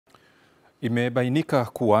Imebainika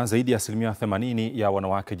kuwa zaidi ya asilimia 80 ya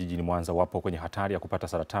wanawake jijini Mwanza wapo kwenye hatari ya kupata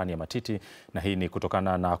saratani ya matiti, na hii ni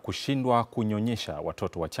kutokana na kushindwa kunyonyesha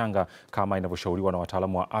watoto wachanga kama inavyoshauriwa na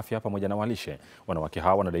wataalamu wa afya pamoja na walishe. Wanawake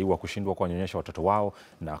hawa wanadaiwa kushindwa kuwanyonyesha watoto wao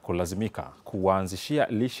na kulazimika kuwaanzishia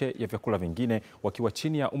lishe ya vyakula vingine wakiwa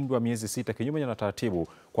chini ya umri wa miezi 6 kinyume na taratibu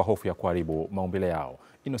kwa hofu ya kuharibu maumbile yao.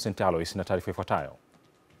 Innocent Alois na taarifa ifuatayo.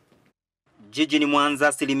 Jijini Mwanza,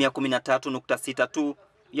 asilimia 13.6 tu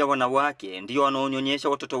ya wanawake ndio wanaonyonyesha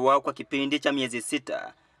watoto wao kwa kipindi cha miezi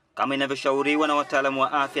 6 kama inavyoshauriwa na wataalamu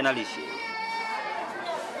wa afya na lishe.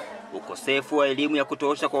 Ukosefu wa elimu ya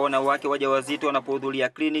kutosha kwa wanawake wajawazito wanapohudhuria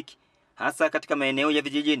kliniki, hasa katika maeneo ya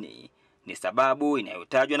vijijini, ni sababu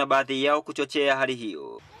inayotajwa na baadhi yao kuchochea hali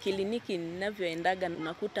hiyo. Kliniki ninavyoendaga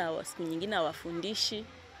unakuta siku nyingine hawafundishi,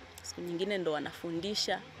 siku nyingine ndo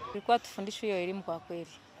wanafundisha. Tulikuwa tufundishwe hiyo elimu kwa kweli.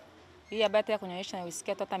 Hii habari ya kunyonyesha na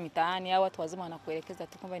usikia hata mitaani au watu wazima wanakuelekeza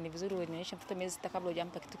tu kwamba ni vizuri unyonyeshe mtoto miezi 6 kabla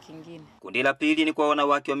hujampa kitu kingine. Kundi la pili ni kwa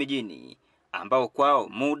wanawake wa mijini ambao kwao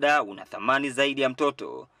muda una thamani zaidi ya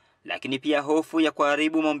mtoto, lakini pia hofu ya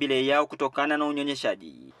kuharibu maumbile yao kutokana na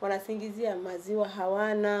unyonyeshaji. Wanasingizia maziwa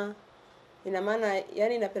hawana, ina maana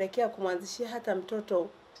yani inapelekea kumwanzishia hata mtoto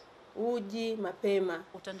uji mapema.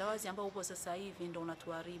 Utandawazi ambao upo sasa hivi ndio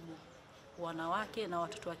unatuharibu wanawake na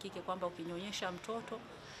watoto wa kike, kwamba ukinyonyesha mtoto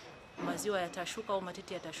maziwa yatashuka au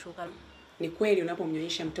matiti yatashuka. Ni kweli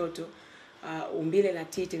unapomnyonyesha mtoto umbile la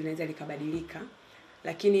titi linaweza likabadilika,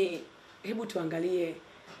 lakini hebu tuangalie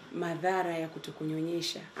madhara ya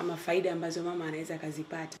kutokunyonyesha ama faida ambazo mama anaweza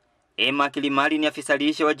kuzipata. Emma Kilimali ni afisa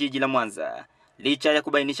lishe wa jiji la Mwanza. Licha ya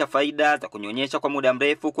kubainisha faida za kunyonyesha kwa muda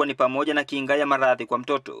mrefu kuwa ni pamoja na kinga ya maradhi kwa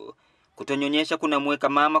mtoto, kutonyonyesha kunamweka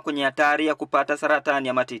mama kwenye hatari ya kupata saratani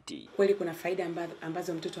ya matiti. Kweli kuna faida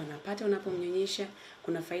ambazo mtoto anapata unapomnyonyesha,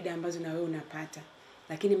 kuna faida ambazo na wewe unapata.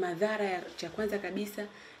 Lakini madhara cha kwanza kabisa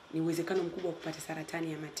ni uwezekano mkubwa wa kupata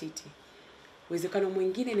saratani ya matiti. Uwezekano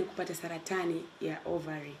mwingine ni kupata saratani ya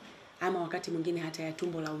ovary ama wakati mwingine hata ya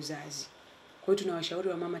tumbo la uzazi. Kwa hiyo tunawashauri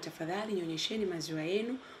wa mama, tafadhali nyonyesheni maziwa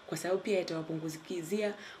yenu kwa sababu pia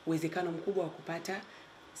itawapunguzia uwezekano mkubwa wa kupata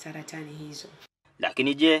saratani hizo.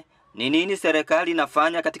 Lakini je, ni nini serikali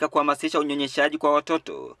inafanya katika kuhamasisha unyonyeshaji kwa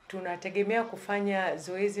watoto? Tunategemea kufanya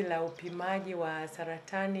zoezi la upimaji wa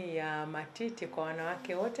saratani ya matiti kwa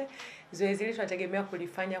wanawake wote. Zoezi hili tunategemea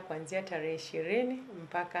kulifanya kuanzia tarehe 20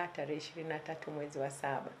 mpaka tarehe 23 mwezi wa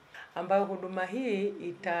 7, ambayo huduma hii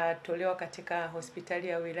itatolewa katika hospitali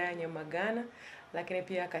ya wilaya Nyamagana, lakini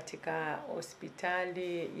pia katika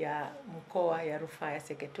hospitali ya mkoa ya rufaa ya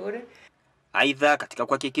Seketure. Aidha, katika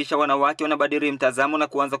kuhakikisha wanawake wanabadili mtazamo na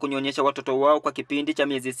kuanza kunyonyesha watoto wao kwa kipindi cha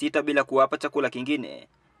miezi 6 bila kuwapa chakula kingine,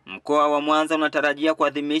 mkoa wa Mwanza unatarajia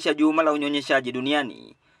kuadhimisha juma la unyonyeshaji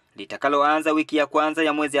duniani litakaloanza wiki ya kwanza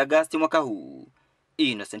ya mwezi Agosti mwaka huu.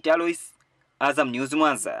 Innocent Alois, Azam News,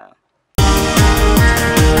 Mwanza.